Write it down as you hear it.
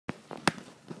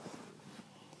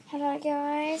Hello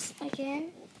guys,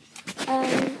 again.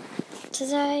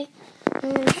 Today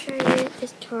I'm going to show you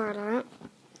this twilght,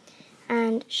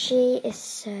 and she is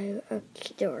so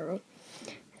adorable.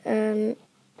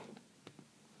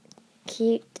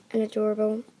 Cute and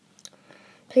adorable.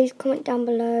 Please comment down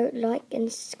below, like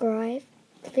and subscribe,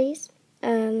 please.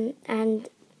 And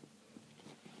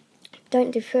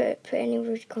don't put any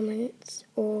rude comments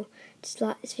or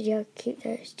dislike this video. Keep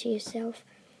those to yourself.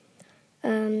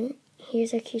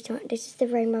 Here's a cute one. This is the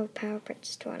Rainbow Power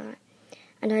Princess Twilight,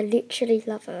 and I literally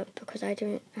love her because I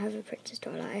don't have a Princess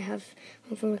Twilight. I have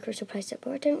one from the Crystal Playset,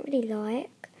 but I don't really like.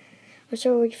 I'm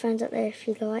sure all you fans out there if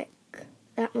you like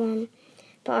that one,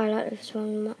 but I like this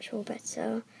one much more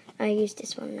better. I use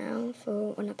this one now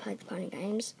for when I play the pony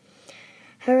games.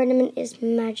 Her element is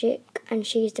magic, and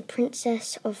she is the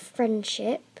Princess of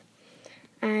Friendship,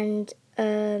 and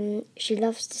she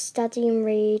loves to study and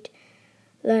read,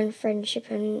 learn friendship,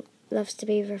 and loves to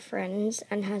be with her friends,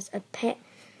 and has a pet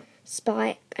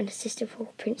Spike, and a sister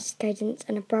called Princess Cadence,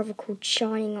 and a brother called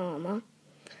Shining Armour.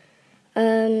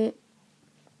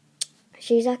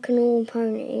 She's like a normal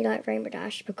pony, like Rainbow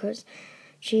Dash, because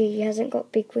she hasn't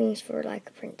got big wings for like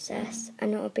a princess,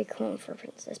 and not a big horn for a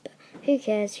princess, but who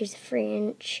cares, she's a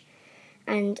 3-inch,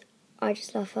 and I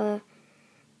just love her.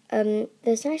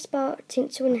 There's no spark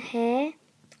tinsel in her hair,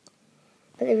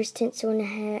 but there is tinsel in the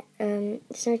hair.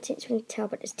 There's no tinsel in the tail,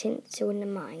 but there's tinsel in the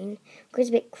mane. It goes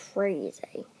a bit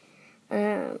crazy.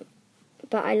 But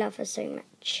I love her so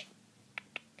much.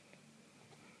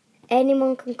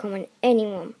 Anyone can comment.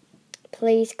 Anyone.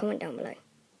 Please comment down below.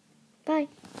 Bye.